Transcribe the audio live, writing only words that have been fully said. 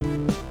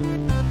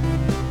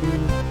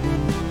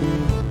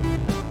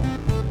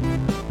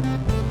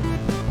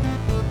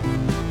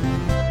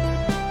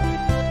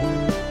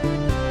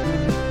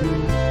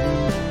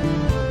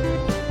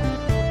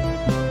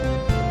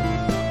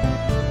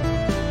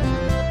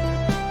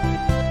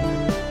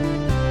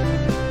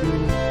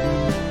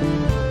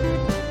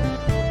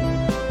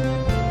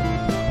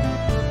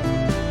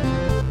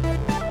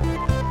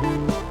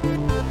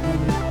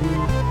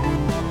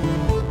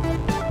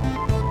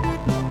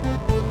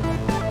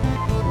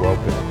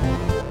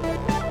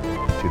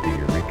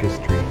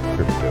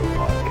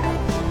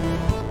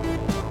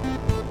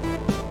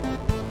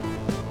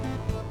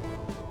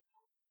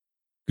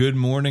Good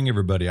morning,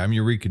 everybody. I'm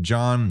Eureka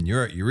John.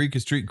 You're at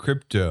Eureka Street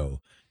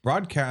Crypto,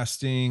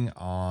 broadcasting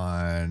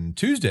on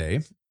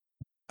Tuesday,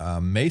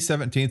 May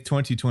 17th,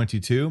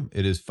 2022.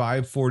 It is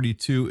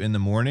 5:42 in the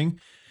morning.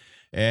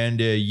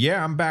 And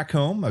I'm back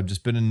home. I've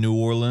just been in New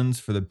Orleans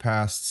for the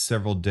past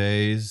several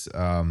days,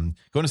 going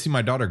to see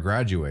my daughter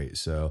graduate.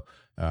 So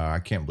I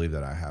can't believe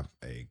that I have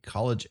a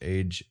college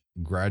age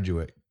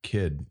graduate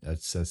kid.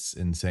 That's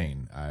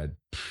insane. I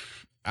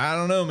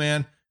don't know,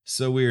 man.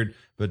 So weird,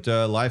 but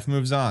life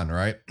moves on,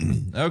 right?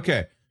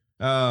 Okay.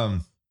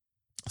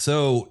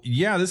 So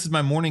this is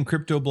my morning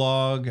crypto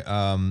blog,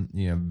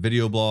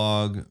 video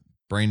blog,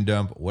 brain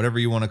dump, whatever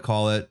you want to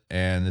call it.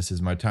 And this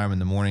is my time in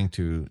the morning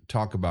to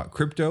talk about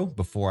crypto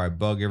before I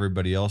bug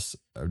everybody else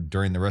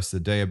during the rest of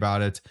the day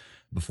about it.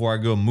 Before I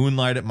go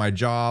moonlight at my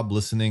job,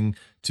 listening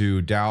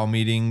to DAO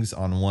meetings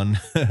on one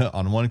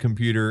on one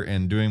computer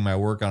and doing my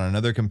work on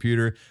another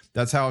computer.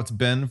 That's how it's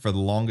been for the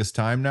longest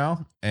time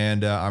now.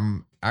 And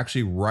I'm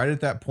actually right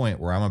at that point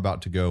where I'm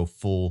about to go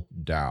full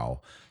DAO.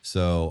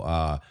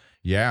 So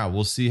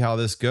we'll see how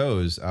this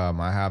goes.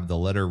 I have the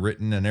letter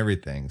written and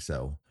everything.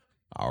 So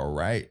all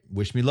right,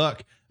 wish me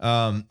luck.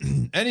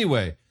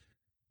 Anyway.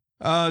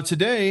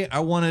 Today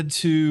I wanted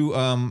to,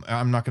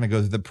 I'm not going to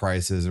go through the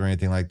prices or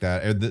anything like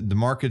that. The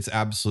market's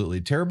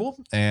absolutely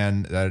terrible,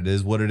 and that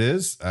is what it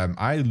is.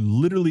 I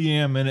literally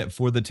am in it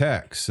for the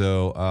tech.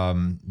 So,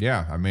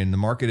 the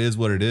market is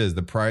what it is.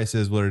 The price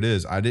is what it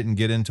is. I didn't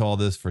get into all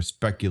this for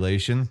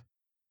speculation.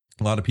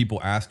 A lot of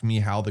people ask me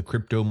how the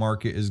crypto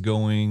market is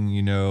going,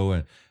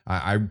 and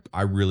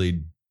I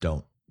really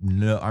don't.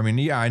 No,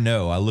 I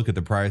know. I look at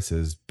the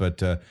prices,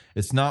 but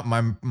it's not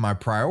my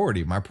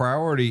priority. My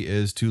priority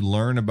is to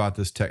learn about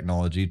this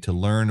technology, to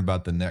learn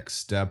about the next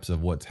steps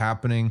of what's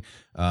happening,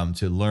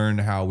 to learn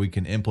how we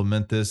can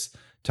implement this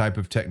type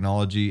of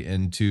technology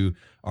into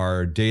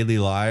our daily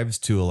lives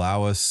to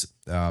allow us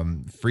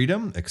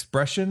freedom,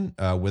 expression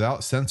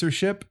without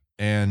censorship,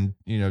 and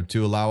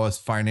to allow us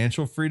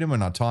financial freedom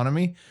and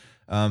autonomy.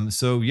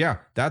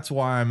 That's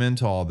why I'm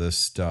into all this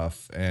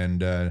stuff,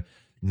 and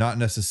not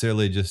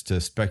necessarily just to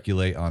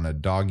speculate on a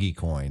doggy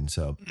coin.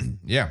 So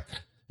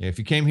if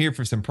you came here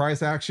for some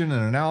price action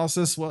and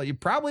analysis, well, you're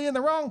probably in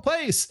the wrong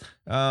place.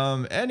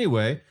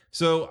 Anyway,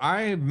 so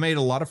I made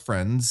a lot of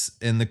friends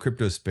in the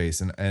crypto space,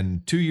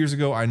 and 2 years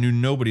ago, I knew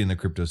nobody in the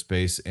crypto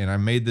space, and I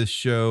made this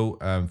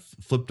show,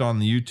 flipped on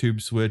the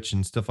YouTube switch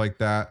and stuff like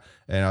that.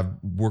 And I've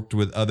worked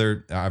with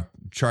I've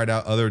tried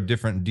out other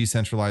different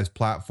decentralized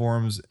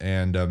platforms,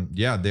 and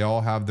they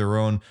all have their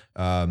own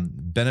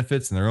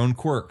benefits and their own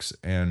quirks.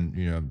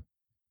 And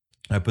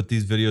I put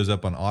these videos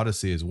up on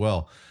Odyssey as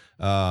well.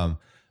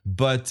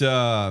 But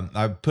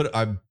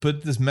I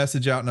put this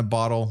message out in a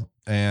bottle,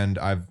 and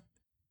I've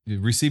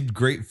received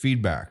great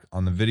feedback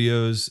on the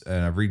videos,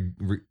 and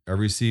I've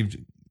received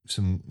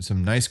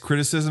some nice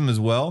criticism as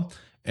well.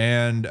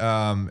 And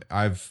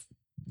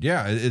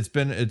it's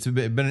been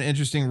an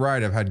interesting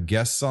ride. I've had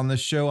guests on this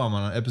show. I'm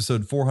on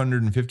episode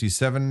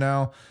 457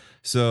 now.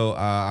 So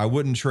I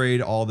wouldn't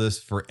trade all this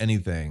for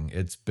anything.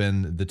 It's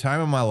been the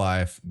time of my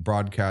life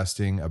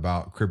broadcasting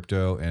about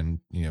crypto and,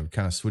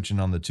 kind of switching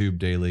on the tube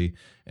daily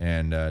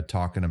and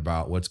talking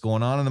about what's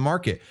going on in the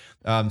market.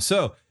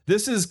 So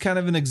this is kind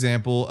of an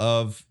example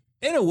of,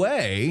 in a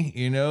way,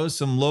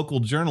 some local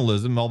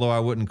journalism, although I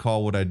wouldn't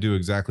call what I do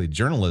exactly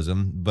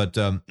journalism, but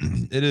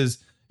it is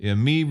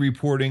me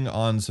reporting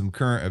on some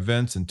current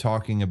events and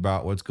talking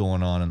about what's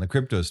going on in the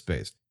crypto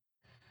space.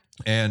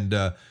 And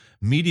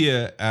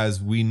media,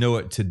 as we know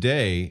it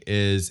today,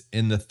 is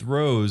in the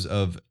throes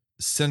of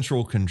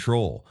central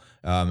control.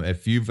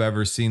 If you've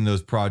ever seen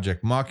those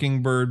Project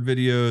Mockingbird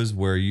videos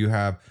where you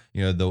have,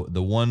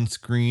 the one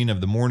screen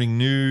of the morning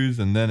news,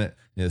 and then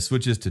it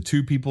switches to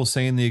two people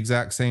saying the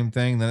exact same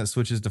thing, then it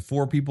switches to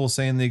four people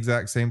saying the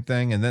exact same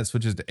thing, and then it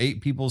switches to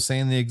eight people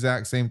saying the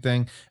exact same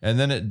thing, and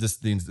then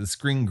the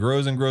screen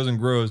grows and grows and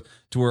grows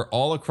to where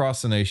all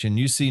across the nation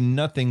you see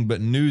nothing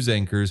but news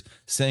anchors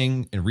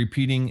saying and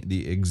repeating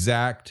the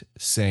exact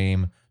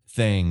same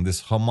thing,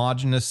 this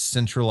homogenous,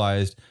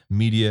 centralized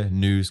media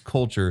news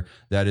culture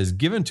that is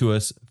given to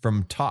us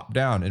from top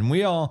down. And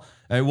we don't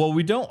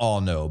all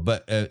know,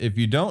 but if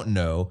you don't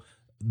know,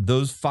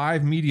 those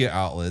 5 media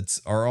outlets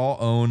are all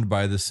owned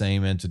by the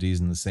same entities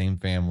and the same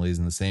families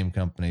and the same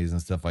companies and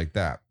stuff like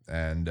that.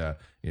 And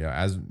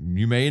as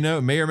you may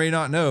or may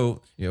not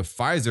know,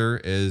 Pfizer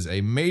is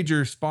a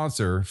major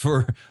sponsor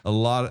for a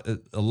lot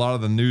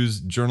of the news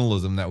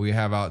journalism that we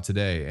have out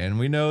today, and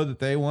we know that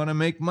they want to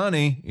make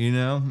money.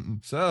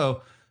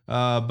 So.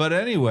 But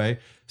anyway,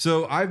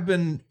 so I've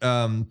been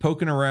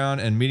poking around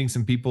and meeting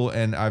some people,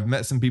 and I've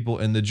met some people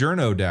in the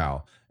Journo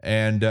DAO.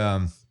 And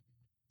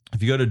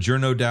if you go to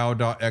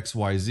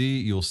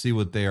journodao.xyz, you'll see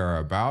what they are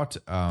about.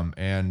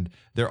 And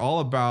they're all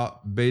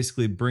about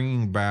basically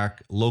bringing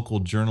back local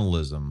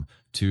journalism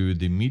to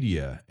the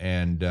media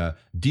and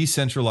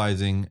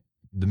decentralizing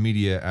the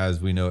media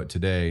as we know it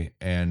today,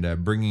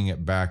 and bringing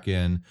it back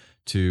in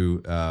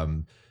to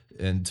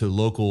into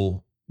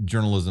local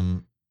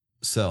journalism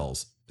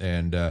cells.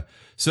 And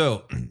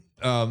so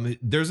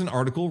there's an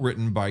article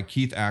written by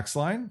Keith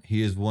Axline.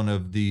 He is one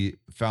of the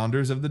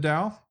founders of the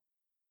DAO.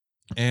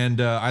 And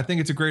I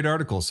think it's a great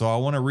article. So I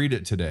want to read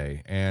it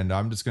today. And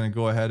I'm just going to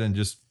go ahead and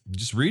just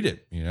read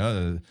it.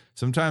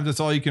 Sometimes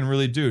that's all you can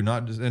really do.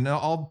 And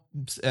I'll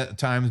at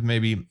times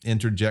maybe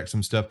interject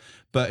some stuff.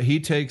 But he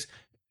takes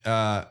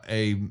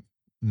a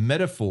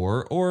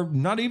metaphor, or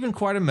not even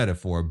quite a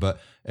metaphor,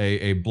 but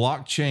a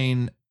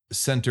blockchain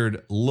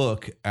centered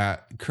look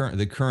at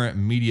the current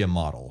media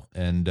model.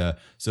 And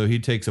so he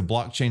takes a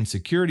blockchain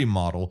security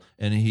model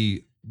and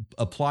he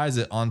applies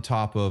it on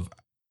top of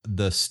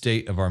the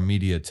state of our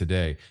media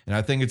today. And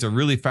I think it's a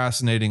really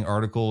fascinating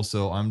article.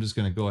 So I'm just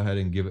going to go ahead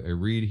and give it a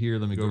read here.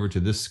 Let me go over to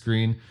this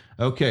screen.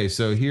 Okay,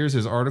 so here's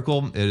his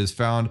article. It is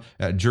found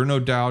at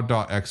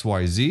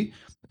journodao.xyz.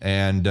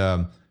 And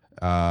the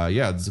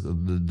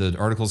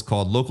article is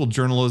called "Local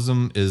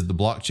Journalism is the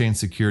Blockchain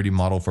Security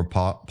Model for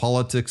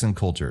Politics and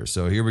Culture."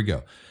 So here we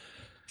go.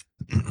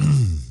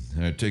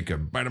 I take a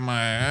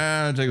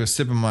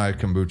sip of my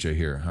kombucha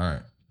here. All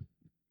right.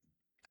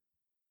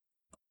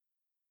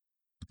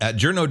 At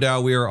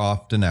JournoDAO, we are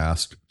often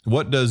asked,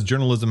 what does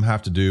journalism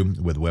have to do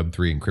with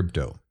Web3 and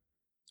crypto?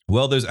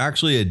 Well, there's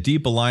actually a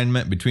deep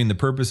alignment between the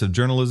purpose of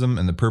journalism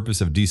and the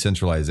purpose of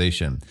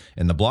decentralization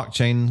in the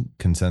blockchain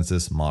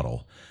consensus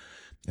model.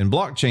 In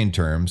blockchain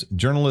terms,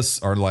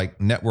 journalists are like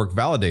network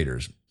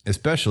validators,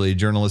 especially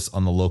journalists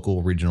on the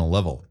local, regional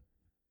level.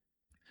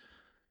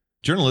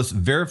 Journalists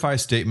verify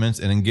statements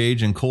and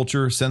engage in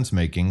culture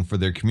sense-making for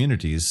their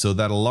communities so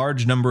that a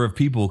large number of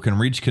people can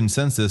reach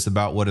consensus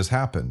about what has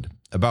happened,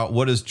 about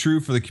what is true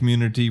for the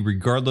community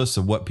regardless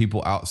of what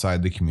people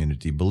outside the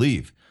community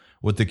believe,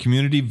 what the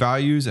community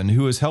values, and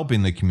who is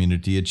helping the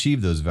community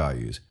achieve those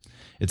values.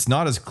 It's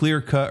not as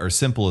clear-cut or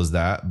simple as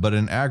that, but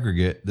in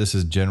aggregate, this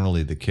is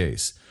generally the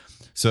case.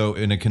 So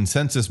in a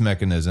consensus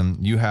mechanism,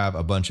 you have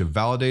a bunch of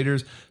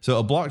validators. So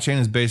a blockchain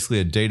is basically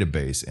a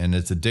database, and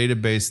it's a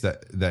database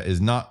that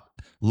is not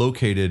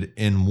located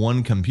in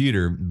one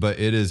computer, but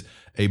it is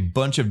a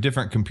bunch of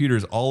different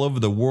computers all over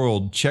the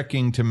world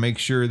checking to make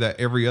sure that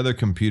every other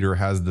computer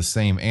has the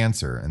same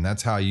answer. And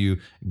that's how you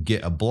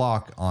get a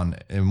block on.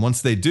 And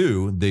once they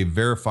do, they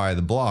verify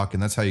the block.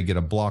 And that's how you get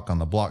a block on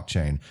the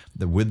blockchain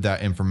with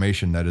that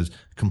information that is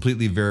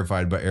completely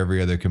verified by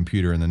every other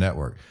computer in the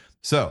network.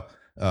 So,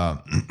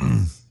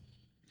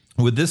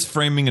 with this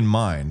framing in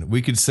mind,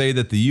 we could say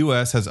that the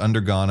U.S. has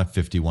undergone a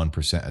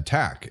 51%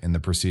 attack in the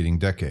preceding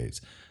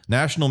decades.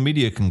 National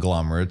media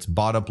conglomerates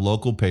bought up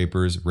local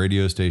papers,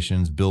 radio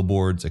stations,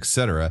 billboards,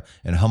 etc.,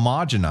 and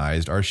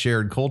homogenized our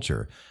shared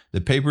culture.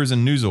 The papers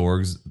and news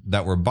orgs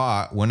that were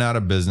bought went out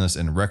of business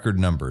in record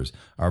numbers.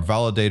 Our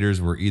validators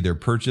were either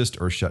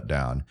purchased or shut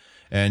down.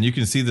 And you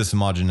can see this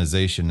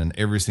homogenization in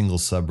every single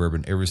suburb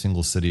in every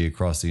single city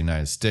across the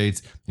United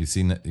States. You've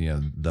seen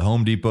the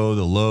Home Depot,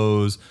 the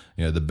Lowe's,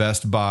 the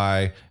Best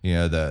Buy,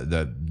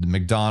 the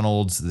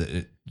McDonald's,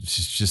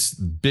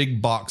 just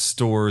big box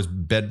stores,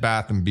 Bed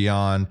Bath and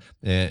Beyond,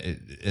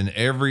 in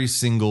every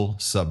single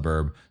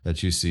suburb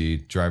that you see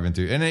driving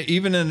through. And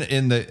even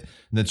in the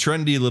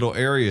trendy little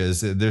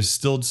areas, there's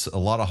still a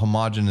lot of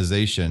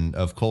homogenization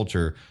of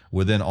culture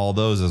within all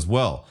those as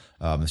well.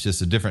 It's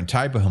just a different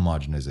type of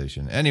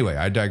homogenization. Anyway,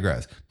 I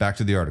digress. Back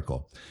to the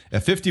article. A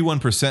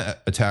 51%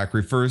 attack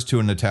refers to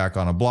an attack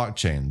on a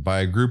blockchain by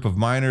a group of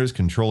miners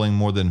controlling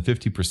more than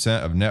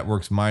 50% of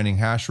network's mining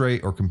hash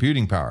rate or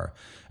computing power.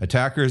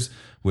 Attackers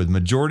with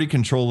majority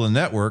control of the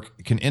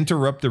network can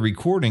interrupt the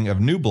recording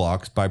of new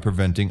blocks by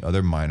preventing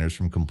other miners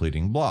from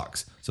completing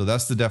blocks. So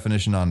that's the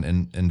definition on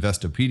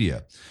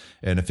Investopedia.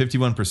 And a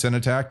 51%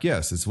 attack,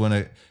 yes, it's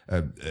when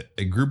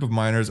a group of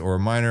miners or a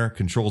miner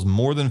controls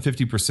more than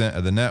 50%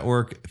 of the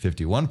network,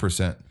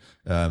 51%,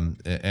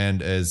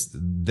 and as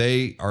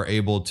they are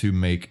able to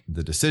make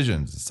the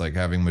decisions. It's like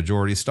having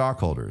majority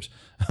stockholders.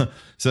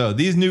 So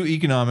these new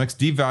economics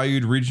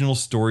devalued regional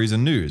stories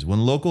and news.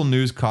 When local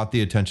news caught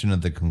the attention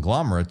of the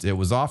conglomerates, it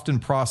was often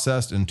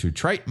processed into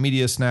trite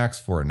media snacks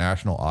for a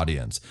national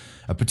audience.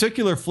 A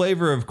particular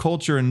flavor of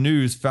culture and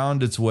news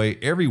found its way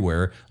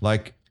everywhere,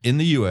 like in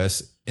the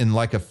US, in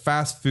like a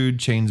fast food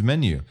chain's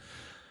menu.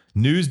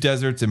 News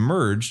deserts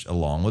emerged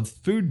along with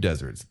food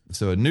deserts.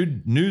 So a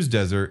new news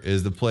desert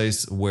is the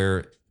place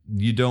where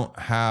you don't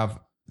have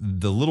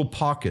the little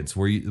pockets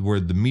where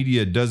the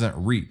media doesn't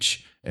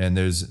reach. and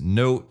there's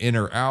no in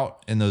or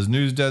out in those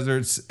news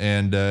deserts.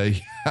 And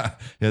yeah,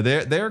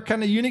 they're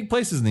kind of unique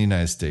places in the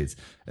United States,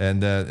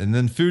 and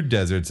then food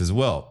deserts as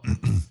well.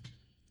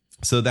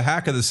 So the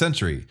hack of the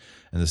century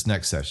in this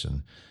next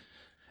session.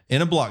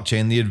 In a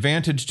blockchain, the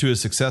advantage to a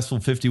successful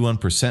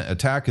 51%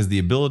 attack is the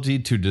ability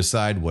to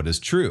decide what is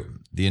true.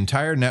 The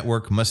entire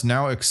network must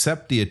now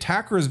accept the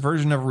attacker's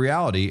version of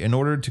reality in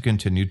order to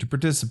continue to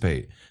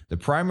participate. The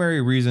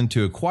primary reason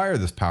to acquire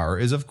this power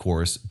is, of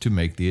course, to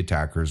make the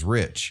attackers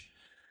rich.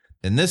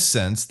 In this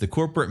sense, the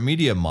corporate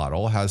media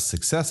model has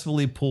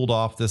successfully pulled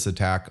off this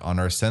attack on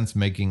our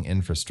sense-making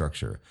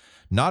infrastructure,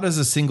 not as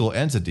a single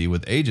entity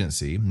with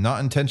agency, not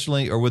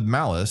intentionally or with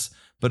malice,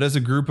 but as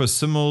a group of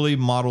similarly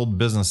modeled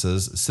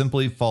businesses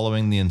simply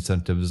following the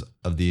incentives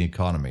of the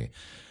economy.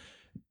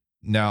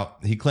 Now,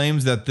 he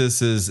claims that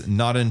this is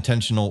not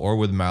intentional or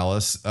with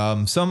malice.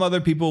 Some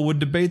other people would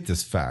debate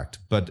this fact,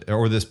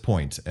 or this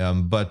point.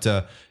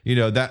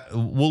 That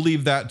we'll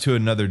leave that to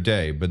another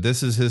day. But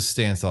this is his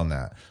stance on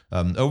that.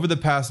 Over the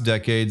past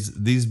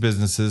decades, these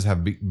businesses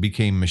have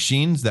became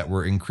machines that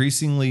were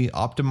increasingly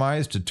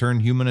optimized to turn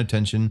human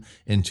attention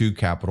into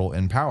capital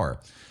and power.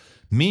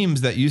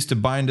 Memes that used to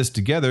bind us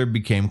together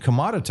became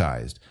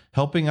commoditized.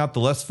 Helping out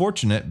the less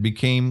fortunate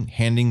became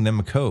handing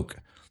them a Coke.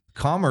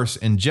 Commerce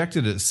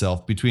injected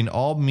itself between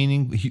all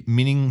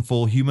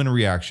meaningful human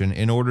reaction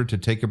in order to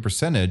take a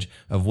percentage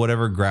of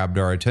whatever grabbed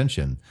our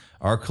attention.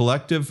 Our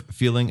collective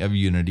feeling of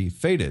unity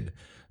faded.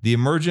 The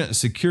emergent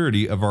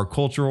security of our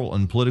cultural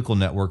and political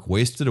network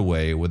wasted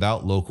away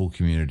without local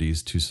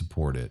communities to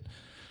support it.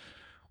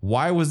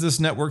 Why was this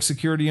network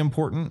security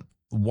important?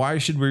 Why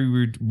should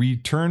we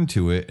return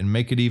to it and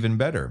make it even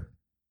better?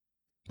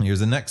 Here's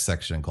the next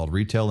section called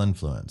Retail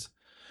Influence.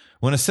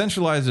 When a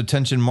centralized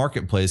attention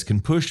marketplace can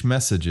push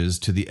messages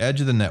to the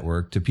edge of the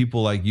network to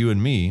people like you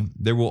and me,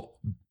 there will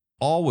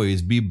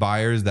always be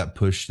buyers that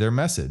push their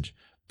message.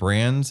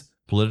 Brands,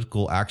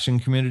 political action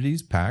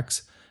communities,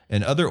 PACs,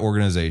 and other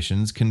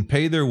organizations can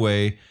pay their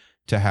way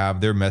to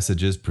have their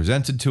messages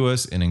presented to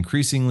us in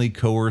increasingly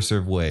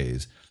coercive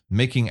ways,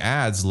 making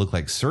ads look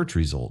like search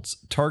results,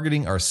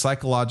 targeting our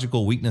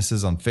psychological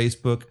weaknesses on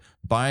Facebook,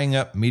 buying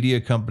up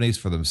media companies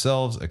for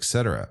themselves,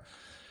 etc.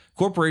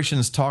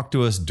 Corporations talk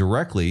to us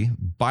directly,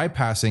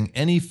 bypassing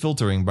any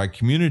filtering by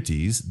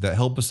communities that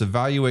help us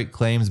evaluate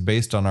claims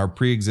based on our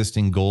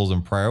pre-existing goals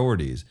and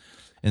priorities.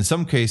 In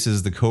some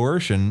cases, the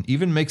coercion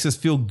even makes us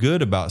feel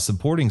good about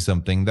supporting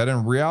something that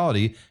in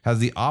reality has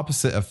the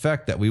opposite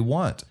effect that we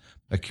want.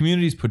 A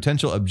community's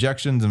potential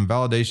objections and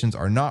validations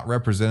are not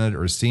represented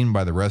or seen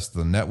by the rest of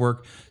the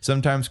network.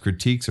 Sometimes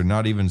critiques are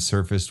not even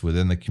surfaced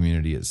within the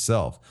community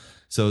itself.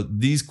 So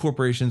these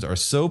corporations are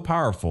so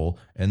powerful,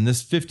 and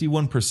this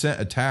 51%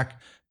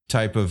 attack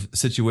type of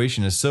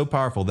situation is so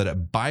powerful that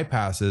it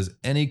bypasses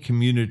any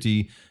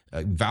community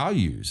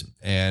values.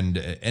 And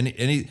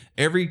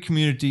every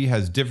community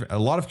has different, a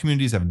lot of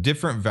communities have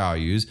different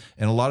values,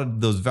 and a lot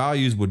of those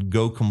values would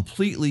go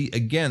completely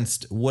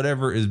against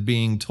whatever is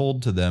being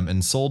told to them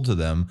and sold to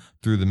them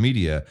through the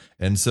media.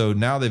 And so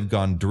now they've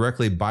gone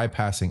directly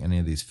bypassing any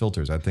of these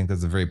filters. I think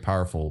that's a very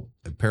powerful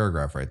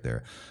paragraph right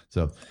there.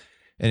 So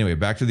anyway,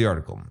 back to the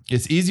article.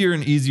 It's easier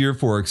and easier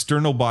for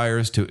external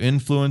buyers to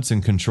influence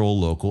and control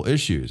local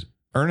issues.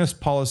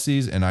 Earnest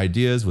policies and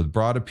ideas with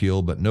broad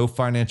appeal but no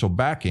financial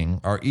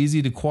backing are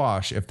easy to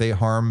quash if they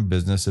harm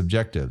business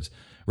objectives.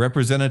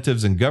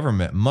 Representatives in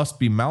government must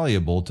be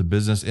malleable to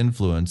business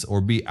influence or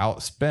be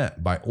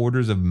outspent by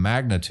orders of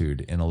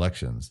magnitude in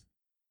elections.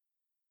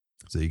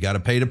 So you got to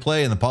pay to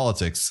play in the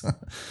politics.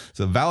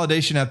 So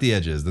validation at the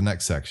edges, the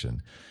next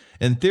section.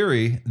 In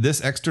theory,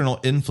 this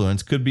external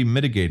influence could be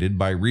mitigated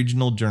by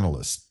regional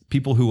journalists,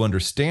 people who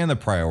understand the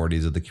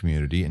priorities of the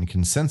community and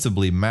can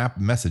sensibly map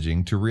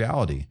messaging to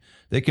reality.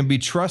 They can be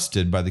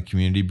trusted by the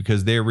community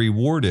because they are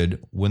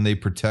rewarded when they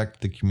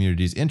protect the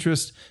community's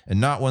interests and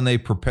not when they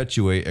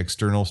perpetuate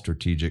external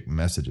strategic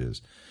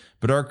messages.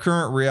 But our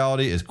current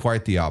reality is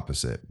quite the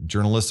opposite.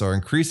 Journalists are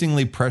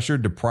increasingly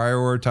pressured to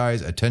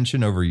prioritize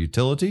attention over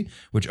utility,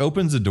 which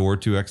opens the door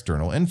to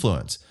external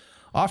influence.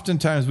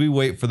 Oftentimes, we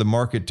wait for the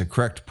market to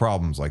correct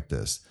problems like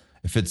this.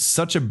 If it's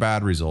such a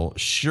bad result,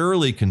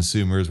 surely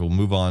consumers will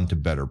move on to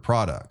better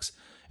products.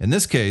 In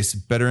this case,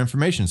 better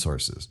information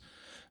sources.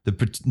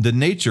 The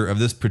nature of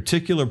this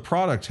particular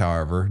product,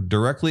 however,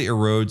 directly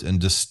erodes and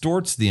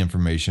distorts the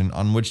information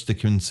on which the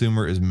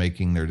consumer is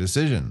making their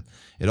decision.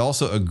 It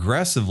also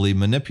aggressively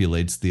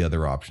manipulates the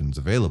other options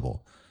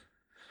available.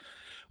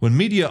 When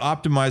media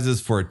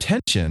optimizes for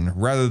attention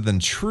rather than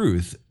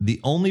truth,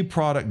 the only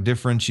product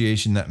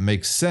differentiation that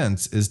makes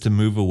sense is to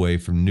move away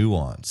from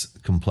nuance,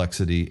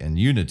 complexity, and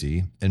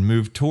unity and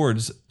move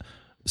towards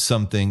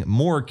something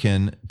more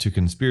akin to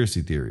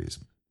conspiracy theories.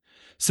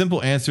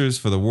 Simple answers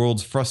for the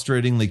world's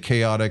frustratingly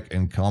chaotic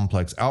and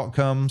complex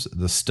outcomes,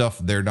 the stuff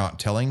they're not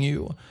telling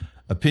you.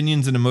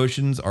 Opinions and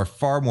emotions are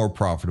far more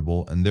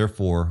profitable and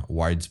therefore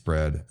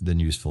widespread than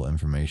useful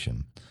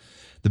information.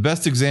 The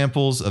best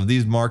examples of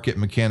these market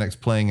mechanics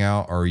playing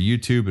out are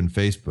YouTube and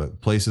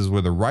Facebook, places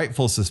where the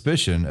rightful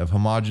suspicion of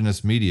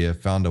homogenous media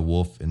found a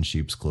wolf in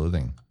sheep's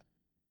clothing.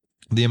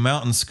 The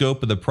amount and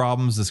scope of the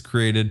problems this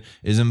created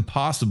is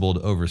impossible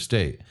to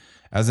overstate.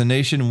 As a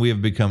nation, we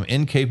have become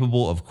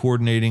incapable of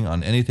coordinating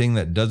on anything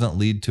that doesn't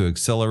lead to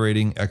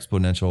accelerating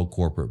exponential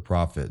corporate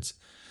profits.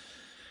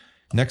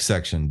 Next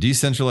section,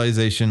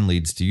 decentralization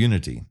leads to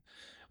unity.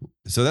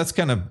 So that's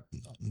kind of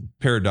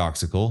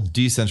paradoxical.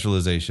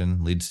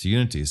 Decentralization leads to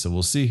unity. So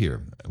we'll see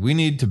here. We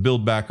need to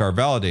build back our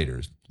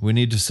validators. We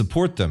need to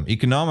support them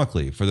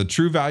economically for the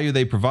true value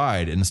they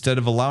provide instead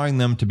of allowing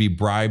them to be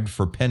bribed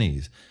for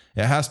pennies.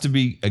 It has to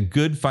be a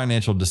good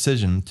financial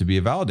decision to be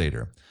a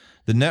validator.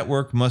 The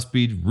network must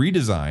be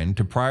redesigned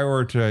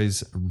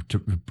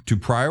to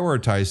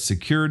prioritize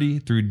security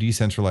through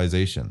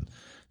decentralization.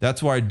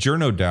 That's why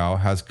JournoDAO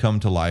has come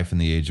to life in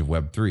the age of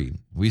Web3.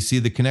 We see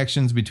the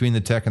connections between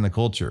the tech and the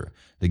culture,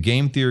 the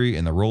game theory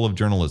and the role of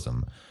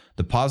journalism,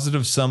 the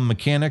positive sum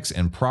mechanics,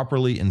 and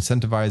properly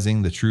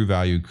incentivizing the true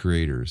value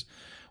creators.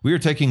 We are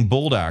taking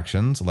bold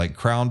actions like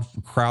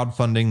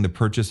crowdfunding the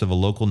purchase of a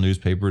local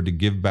newspaper to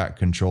give back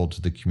control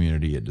to the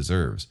community it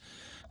deserves.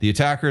 The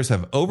attackers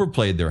have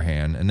overplayed their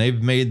hand, and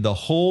they've made the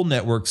whole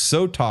network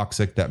so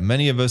toxic that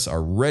many of us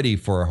are ready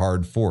for a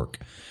hard fork.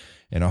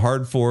 And a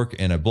hard fork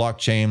in a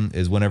blockchain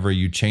is whenever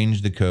you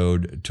change the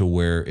code to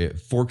where it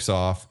forks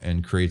off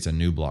and creates a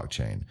new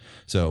blockchain.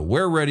 So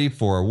we're ready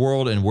for a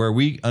world in where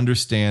we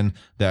understand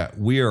that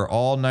we are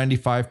all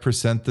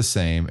 95% the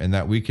same and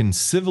that we can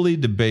civilly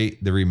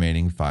debate the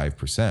remaining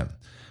 5%.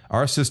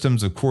 Our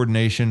systems of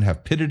coordination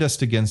have pitted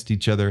us against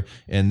each other,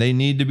 and they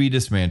need to be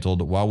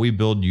dismantled while we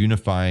build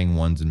unifying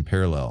ones in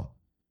parallel.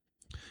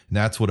 And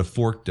that's what a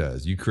fork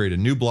does. You create a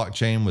new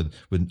blockchain with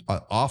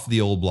off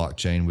the old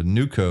blockchain with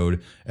new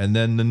code, and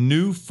then the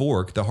new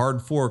fork, the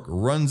hard fork,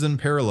 runs in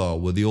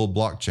parallel with the old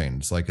blockchain.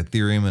 It's like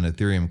Ethereum and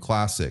Ethereum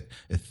Classic.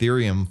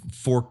 Ethereum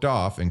forked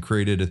off and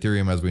created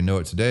Ethereum as we know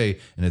it today,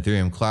 and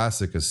Ethereum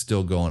Classic is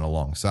still going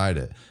alongside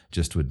it,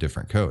 just with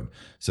different code.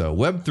 So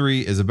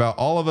Web3 is about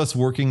all of us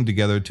working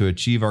together to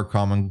achieve our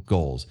common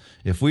goals.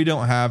 If we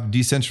don't have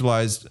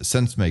decentralized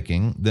sense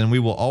making, then we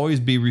will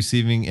always be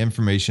receiving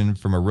information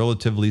from a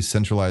relatively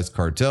centralized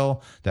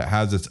cartel that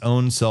has its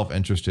own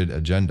self-interested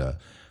agenda.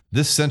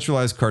 This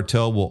centralized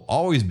cartel will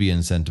always be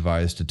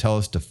incentivized to tell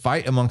us to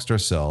fight amongst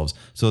ourselves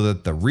so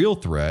that the real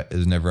threat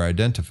is never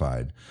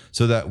identified,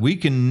 so that we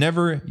can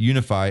never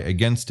unify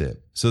against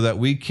it, so that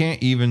we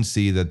can't even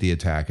see that the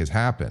attack has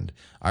happened.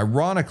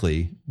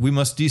 Ironically, we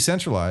must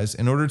decentralize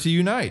in order to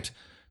unite.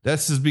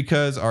 This is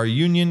because our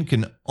union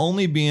can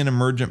only be an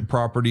emergent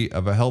property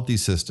of a healthy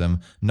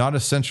system, not a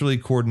centrally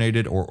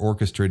coordinated or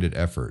orchestrated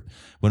effort.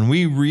 When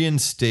we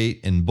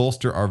reinstate and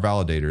bolster our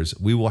validators,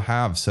 we will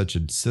have such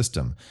a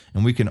system,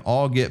 and we can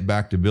all get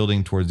back to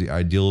building towards the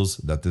ideals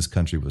that this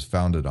country was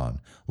founded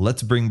on.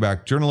 Let's bring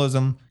back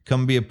journalism.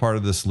 Come be a part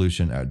of the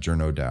solution at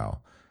JournoDAO.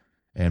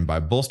 And by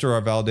bolster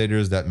our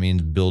validators, that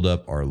means build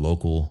up our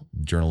local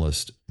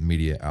journalist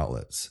media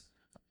outlets.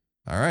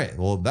 All right.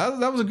 Well,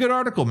 that was a good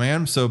article,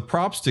 man. So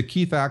props to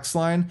Keith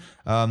Axline.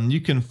 You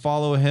can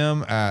follow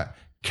him at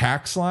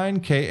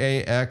Kaxline,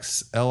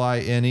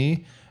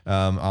 Kaxline,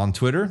 on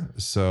Twitter.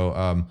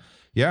 So,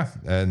 yeah,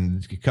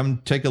 and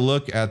come take a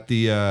look at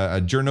the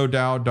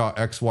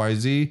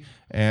journodao.xyz.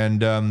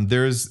 And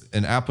there's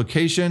an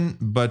application,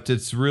 but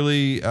it's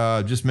really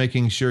just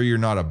making sure you're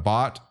not a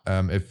bot.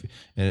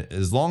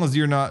 As long as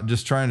you're not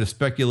just trying to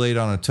speculate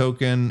on a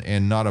token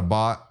and not a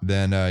bot,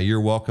 then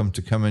you're welcome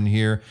to come in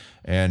here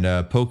and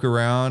poke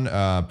around,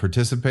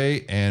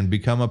 participate, and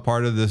become a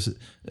part of this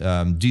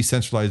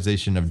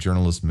decentralization of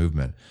journalist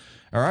movement.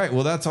 All right.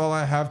 Well, that's all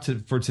I have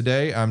for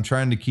today. I'm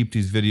trying to keep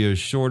these videos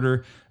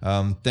shorter.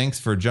 Thanks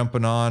for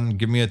jumping on.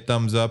 Give me a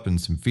thumbs up and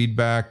some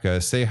feedback.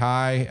 Say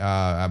hi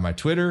at my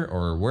Twitter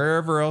or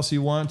wherever else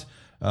you want.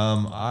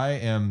 I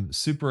am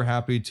super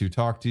happy to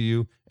talk to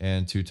you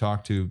and to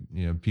talk to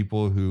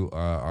people who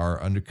are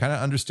kind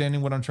of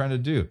understanding what I'm trying to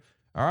do.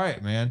 All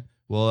right, man.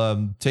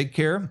 Well, take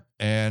care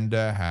and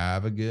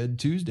have a good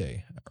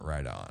Tuesday.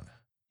 Right on.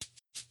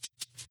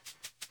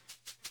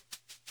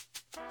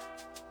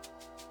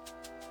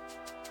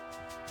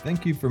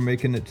 Thank you for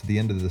making it to the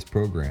end of this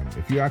program.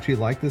 If you actually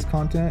like this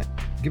content,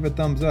 give a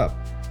thumbs up.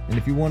 And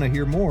if you want to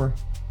hear more,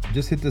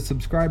 just hit the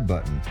subscribe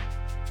button.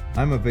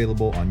 I'm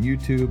available on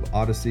YouTube,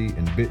 Odyssey,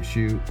 and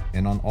BitChute,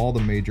 and on all the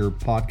major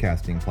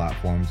podcasting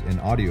platforms in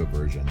audio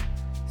version.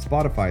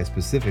 Spotify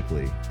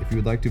specifically. If you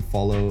would like to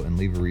follow and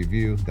leave a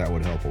review, that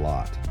would help a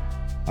lot.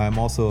 I am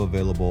also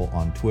available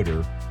on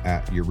Twitter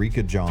at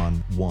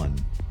EurekaJohn1.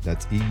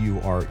 That's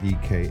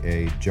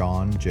EUREKA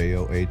John,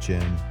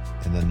 JOHN,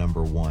 and the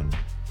number 1.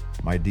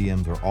 My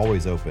DMs are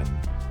always open.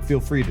 Feel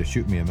free to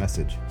shoot me a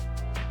message.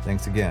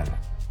 Thanks again.